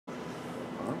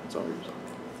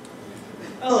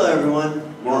Hello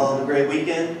everyone. You all have a great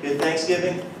weekend? Good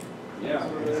Thanksgiving? Yeah.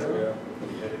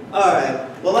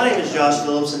 Alright, well my name is Josh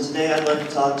Phillips and today I'd like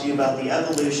to talk to you about the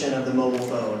evolution of the mobile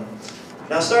phone.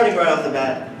 Now starting right off the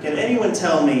bat, can anyone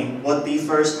tell me what the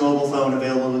first mobile phone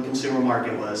available to the consumer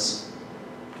market was?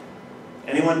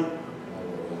 Anyone?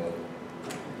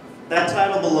 That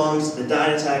title belongs to the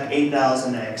Dynatac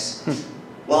 8000X.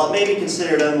 While it may be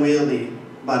considered unwieldy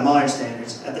by modern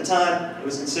standards, at the time it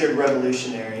was considered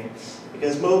revolutionary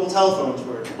because mobile telephones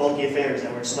were bulky affairs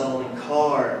that were installed in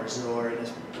cars or in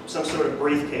some sort of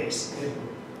briefcase.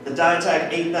 The Dynatac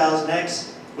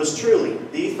 8000X was truly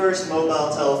the first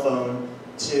mobile telephone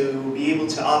to be able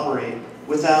to operate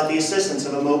without the assistance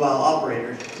of a mobile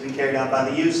operator to be carried out by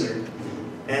the user.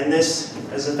 And this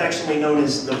is affectionately known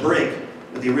as the brick,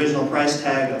 with the original price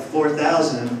tag of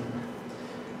 $4,000,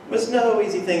 was no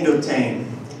easy thing to obtain.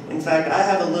 In fact, I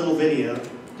have a little video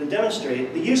to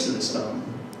demonstrate the use of this phone.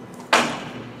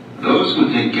 Those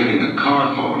who think getting a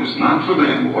car phone is not for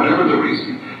them, whatever the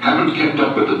reason, haven't kept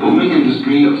up with the booming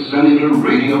industry of cellular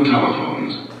radio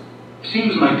telephones.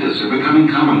 Seems like this are becoming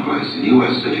commonplace in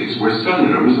U.S. cities where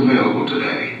cellular is available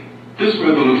today. This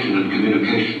revolution in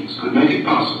communications could make it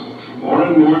possible for more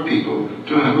and more people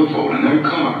to have a phone in their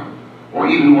car, or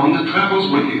even one that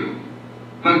travels with you.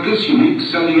 Like this unique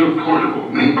cellular portable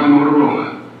made by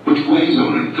Motorola, which weighs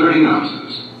only 30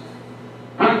 ounces.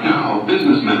 Right now,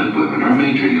 businessmen and women are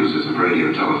major users of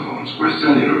radio telephones where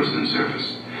cellular is in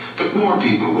service. But more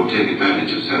people will take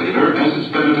advantage of cellular as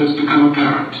its benefits become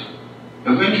apparent.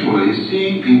 Eventually,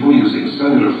 seeing people using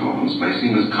cellular phones may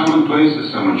seem as commonplace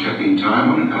as someone checking time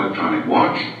on an electronic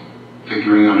watch,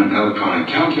 figuring on an electronic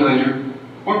calculator,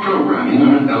 or programming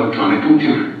on an electronic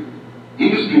computer.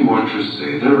 Industry watchers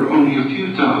say there are only a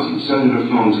few thousand cellular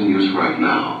phones in use right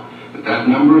now, but that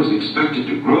number is expected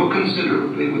to grow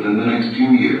considerably within the next few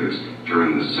years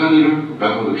during the cellular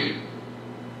revolution.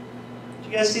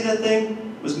 Did you guys see that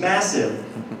thing? It was massive.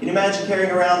 Can you imagine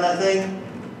carrying around that thing?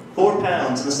 4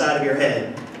 pounds on the side of your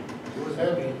head. It was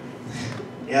heavy.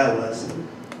 Yeah, it was.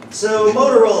 So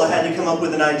Motorola had to come up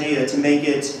with an idea to make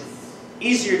it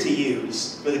easier to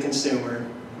use for the consumer.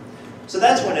 So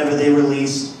that's whenever they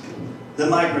released the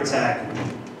MicroTac,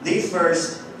 the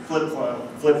first flip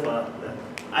phone.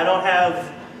 I don't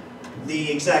have the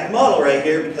exact model right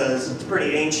here because it's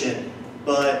pretty ancient,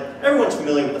 but everyone's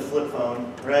familiar with the flip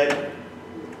phone, right?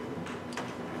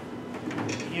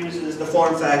 It uses the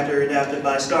form factor adapted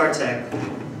by StarTech.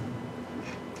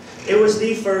 It was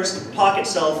the first pocket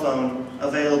cell phone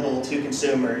available to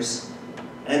consumers,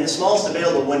 and the smallest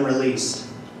available when released.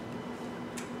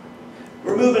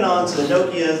 We're moving on to the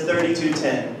Nokia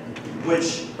 3210,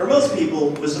 which for most people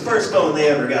was the first phone they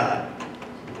ever got.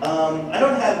 I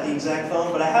don't have the exact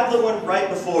phone, but I have the one right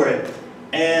before it.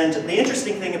 And the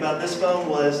interesting thing about this phone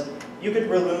was you could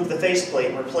remove the faceplate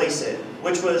and replace it,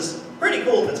 which was pretty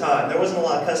cool at the time. There wasn't a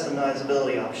lot of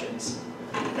customizability options.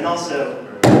 And also,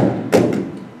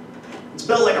 it's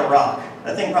built like a rock.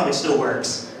 That thing probably still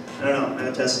works. I don't know, I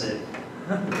haven't tested it.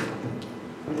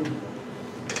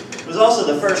 It was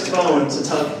also the first phone to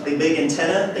tuck the big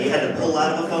antenna that you had to pull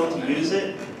out of a phone to use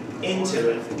it into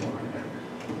it.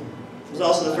 It was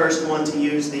also the first one to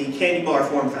use the candy bar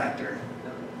form factor.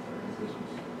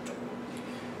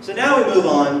 So now we move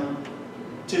on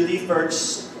to the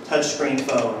first touchscreen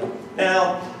phone.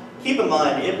 Now, keep in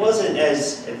mind, it wasn't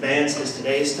as advanced as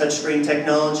today's touchscreen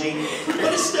technology,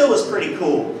 but it still was pretty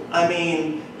cool. I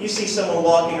mean, you see someone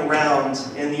walking around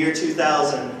in the year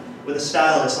 2000 with a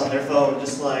stylus on their phone,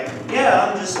 just like,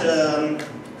 yeah, I'm just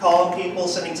calling people,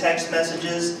 sending text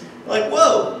messages. Like,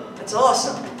 whoa, that's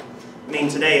awesome. I mean,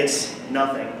 today it's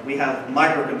nothing. We have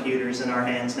microcomputers in our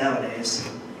hands nowadays.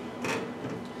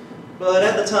 But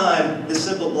at the time, this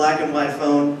simple black and white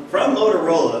phone from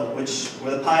Motorola, which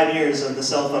were the pioneers of the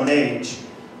cell phone age,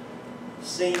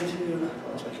 seemed to...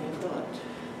 lost my train of thought.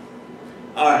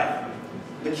 Alright,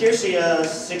 the Cursia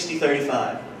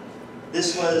 6035.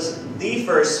 This was the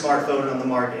first smartphone on the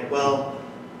market. Well,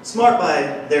 smart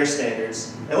by their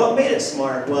standards. And what made it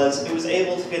smart was it was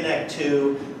able to connect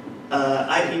to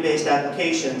IP-based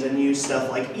applications and use stuff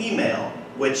like email,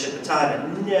 which at the time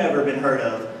had never been heard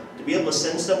of. To be able to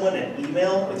send someone an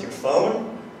email with your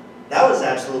phone, that was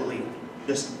absolutely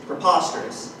just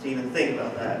preposterous to even think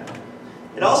about that.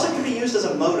 It also could be used as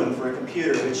a modem for a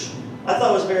computer, which I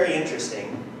thought was very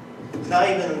interesting. There's not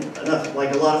even enough,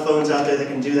 like a lot of phones out there that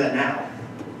can do that now.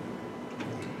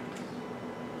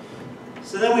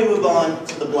 So then we move on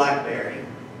to the BlackBerry.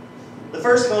 The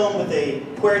first phone with a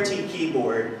QWERTY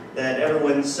keyboard that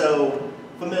everyone's so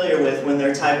familiar with when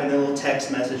they're typing their little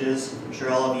text messages. I'm sure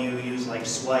all of you use like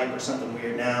Swipe or something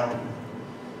weird now.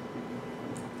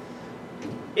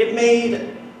 it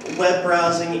made web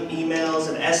browsing, emails,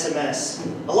 and SMS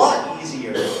a lot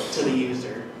easier to the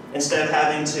user. Instead of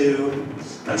having to,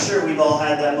 I'm sure we've all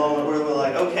had that moment where we're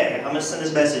like, okay, I'm going to send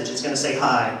this message, it's going to say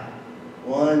hi.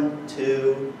 1,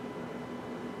 2,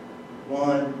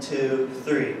 1, 2,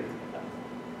 3.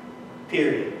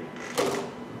 Period.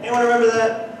 Anyone remember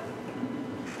that?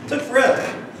 It took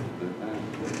forever.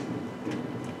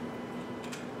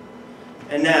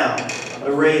 And now,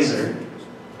 a razor.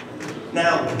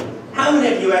 Now, how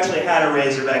many of you actually had a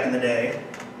razor back in the day?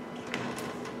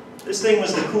 This thing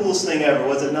was the coolest thing ever,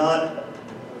 was it not?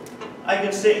 I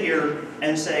could sit here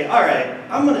and say, all right,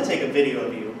 I'm going to take a video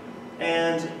of you,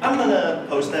 and I'm going to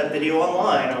post that video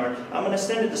online, or I'm going to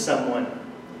send it to someone.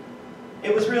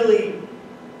 It was really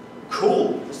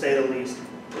cool, to say the least.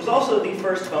 It was also the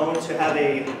first phone to have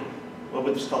what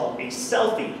was called a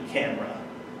selfie camera,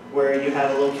 where you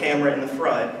have a little camera in the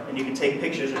front, and you can take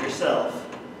pictures of yourself.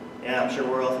 Yeah, I'm sure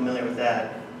we're all familiar with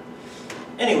that.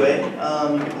 Anyway, you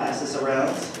can pass this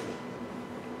around.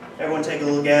 Everyone take a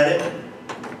look at it.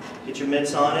 Get your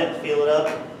mitts on it, feel it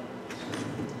up.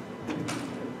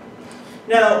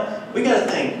 Now, we gotta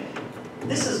think,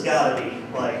 this has gotta be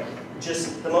like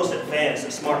just the most advanced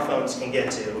that smartphones can get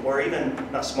to, or even,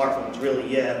 not smartphones really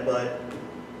yet, but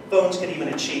phones can even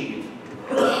achieve.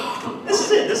 This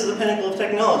is it, this is the pinnacle of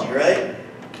technology, right?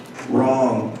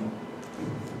 Wrong.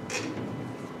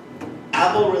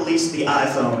 Apple released the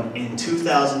iPhone in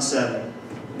 2007,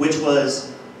 which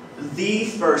was the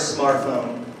first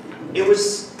smartphone. It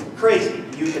was crazy.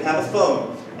 You could have a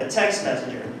phone, a text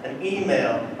messenger, an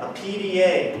email, a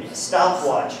PDA, a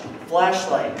stopwatch,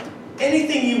 flashlight.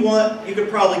 Anything you want, you could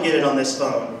probably get it on this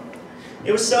phone.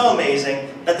 It was so amazing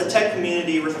that the tech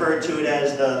community referred to it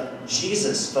as the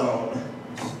Jesus phone.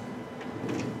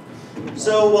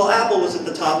 So while Apple was at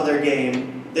the top of their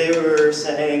game, they were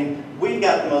saying, we've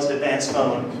got the most advanced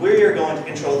phone. We're going to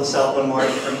control the cell phone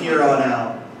market from here on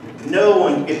out. No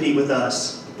one can compete with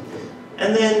us.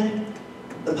 And then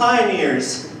the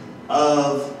pioneers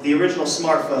of the original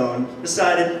smartphone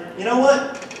decided, you know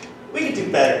what? We could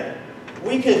do better.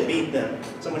 We could beat them.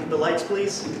 Someone hit the lights,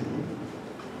 please.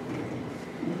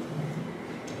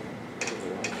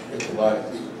 Hit the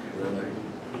lights.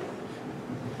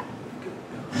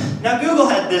 Now Google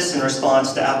had this in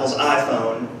response to Apple's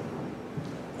iPhone.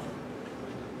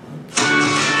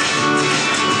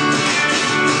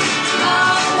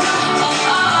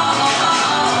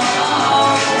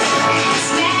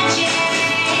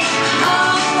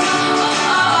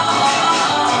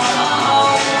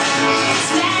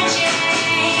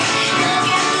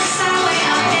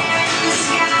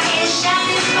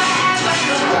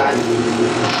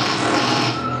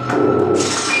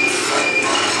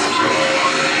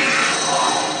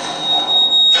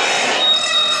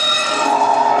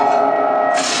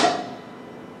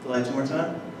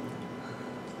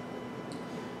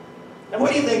 And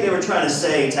what do you think they were trying to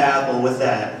say to Apple with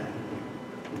that?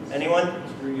 Anyone?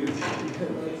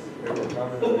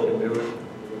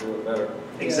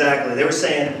 Exactly. They were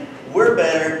saying, we're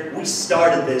better, we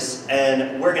started this,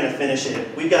 and we're going to finish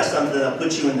it. We've got something that'll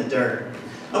put you in the dirt.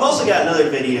 I've also got another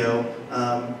video.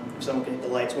 Someone can hit the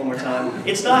lights one more time.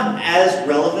 It's not as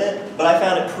relevant, but I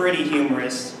found it pretty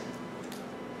humorous.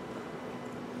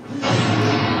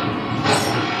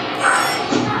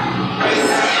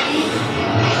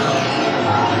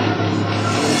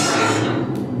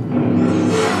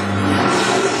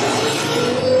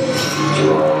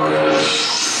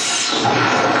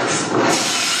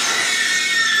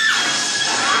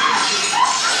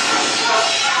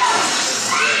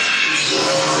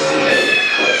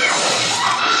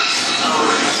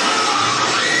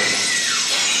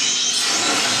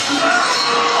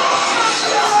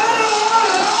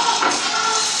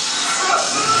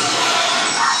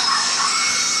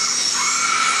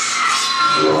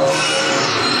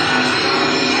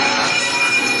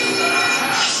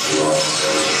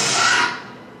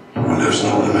 There's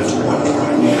no limit to what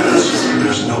Troy has.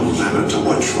 There's no limit to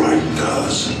what Troy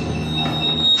does.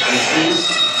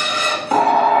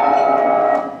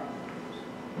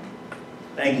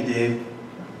 Thank you, Dave.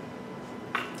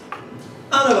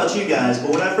 I don't know about you guys,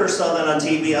 but when I first saw that on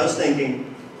TV, I was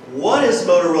thinking, what is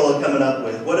Motorola coming up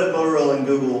with? What have Motorola and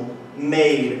Google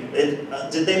made?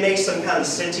 Did they make some kind of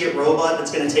sentient robot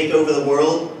that's going to take over the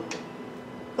world?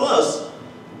 Close.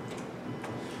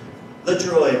 The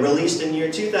Droid, released in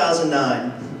year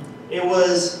 2009. It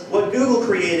was what Google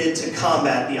created to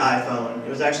combat the iPhone. It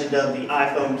was actually dubbed the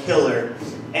iPhone killer.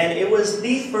 And it was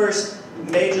the first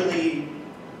majorly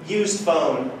used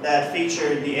phone that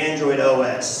featured the Android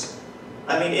OS.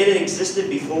 I mean, it had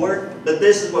existed before, but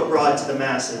this is what brought it to the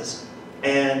masses.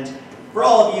 And For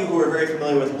all of you who are very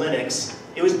familiar with Linux,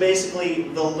 it was basically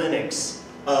the Linux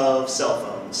of cell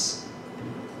phones.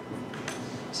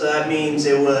 So that means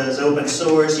it was open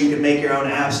source, you could make your own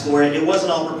apps for it. It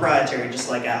wasn't all proprietary, just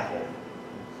like Apple.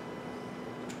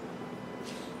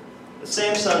 The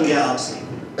Samsung Galaxy.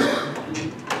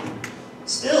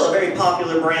 Still a very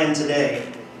popular brand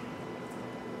today.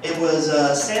 It was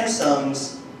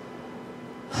Samsung's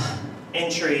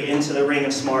entry into the ring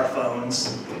of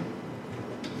smartphones.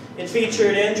 It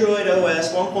featured Android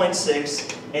OS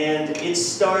 1.6, and it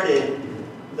started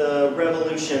the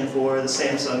revolution for the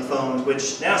Samsung phones,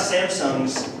 which now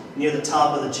Samsung's near the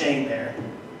top of the chain there.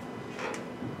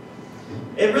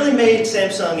 It really made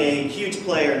Samsung a huge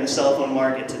player in the cell phone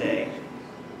market today.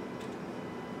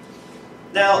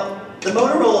 Now, the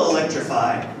Motorola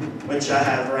Electrify, which I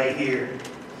have right here,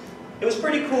 it was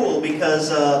pretty cool because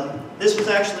this was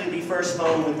actually the first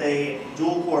phone with a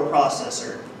dual-core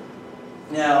processor.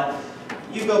 Now,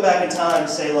 you go back in time,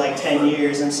 say like 10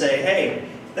 years, and say, hey,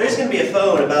 there's going to be a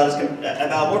phone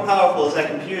about more powerful as that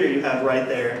computer you have right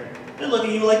there. They'd look at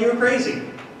you like you were crazy.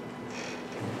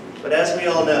 But as we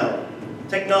all know,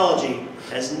 technology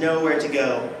has nowhere to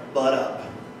go but up.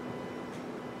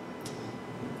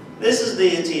 This is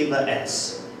the Ativa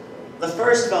S, the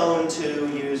first phone to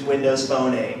use Windows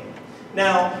Phone 8.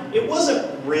 Now, it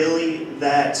wasn't really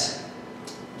that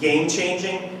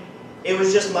game-changing. It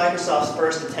was just Microsoft's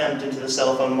first attempt into the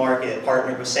cell phone market,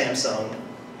 partnered with Samsung.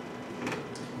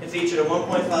 It featured a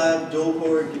 1.5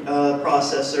 dual-core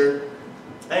processor,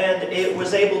 and it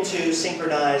was able to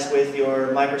synchronize with your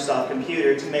Microsoft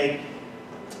computer to make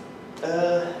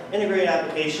integrated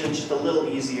applications just a little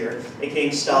easier. It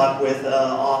came stock with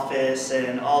Office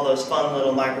and all those fun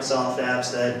little Microsoft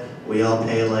apps that we all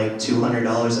pay like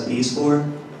 $200 a piece for.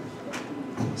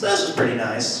 So this was pretty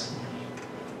nice.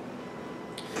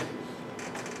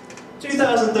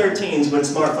 2013 is when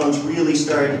smartphones really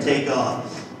started to take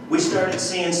off. We started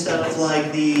seeing stuff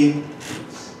like the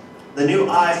new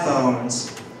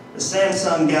iPhones, the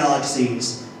Samsung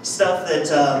Galaxies, stuff that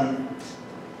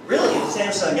really, the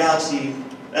Samsung Galaxy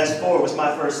S4 was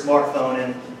my first smartphone,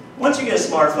 and once you get a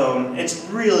smartphone, it's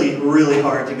really, really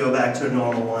hard to go back to a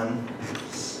normal one.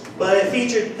 But it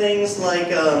featured things like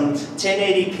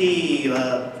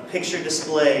 1080p, picture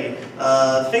display,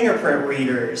 fingerprint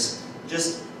readers,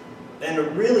 and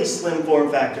really slim form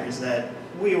factors that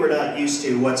we were not used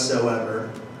to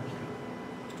whatsoever.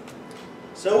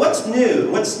 So what's new?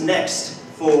 What's next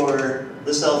for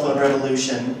the cell phone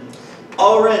revolution?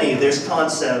 Already there's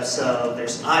concepts of,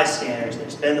 there's eye scanners,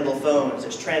 there's bendable phones,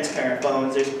 there's transparent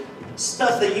phones, there's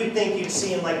stuff that you'd think you'd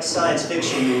see in like a science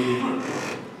fiction movie.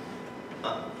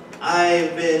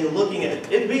 I've been looking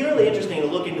at, it'd be really interesting to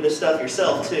look into this stuff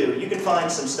yourself too. You can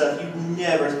find some stuff you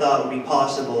never thought would be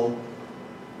possible,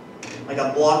 like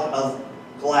a block of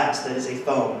glass that is a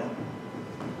phone.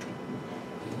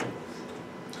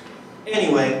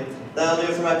 Anyway, that'll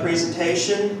do it for my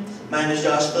presentation. My name is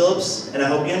Josh Phillips, and I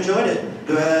hope you enjoyed it.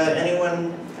 Do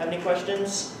anyone have any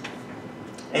questions?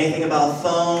 Anything about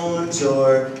phones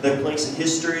or their place in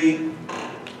history? Do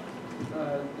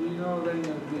you know of any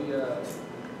of the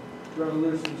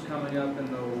revolutions coming up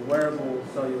in the wearable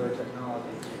cellular technology?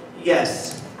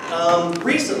 Yes.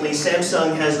 Recently,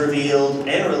 Samsung has revealed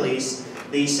and released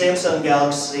the Samsung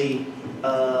Galaxy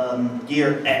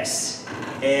Gear S.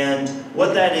 And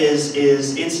what that is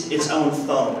its own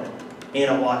phone in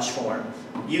a watch form.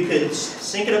 You could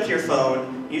sync it up to your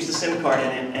phone, use the SIM card in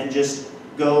it, and just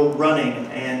go running.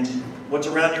 And what's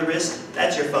around your wrist,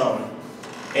 that's your phone.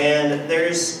 And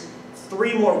there's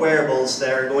 3 more wearables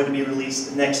that are going to be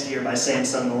released next year by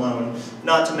Samsung alone.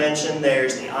 Not to mention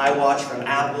there's the iWatch from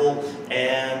Apple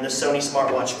and the Sony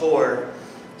Smartwatch 4.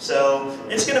 So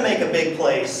it's going to make a big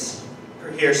place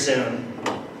here soon.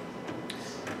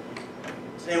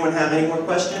 Does anyone have any more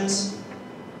questions?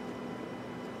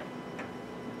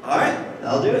 All right,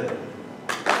 that'll do it.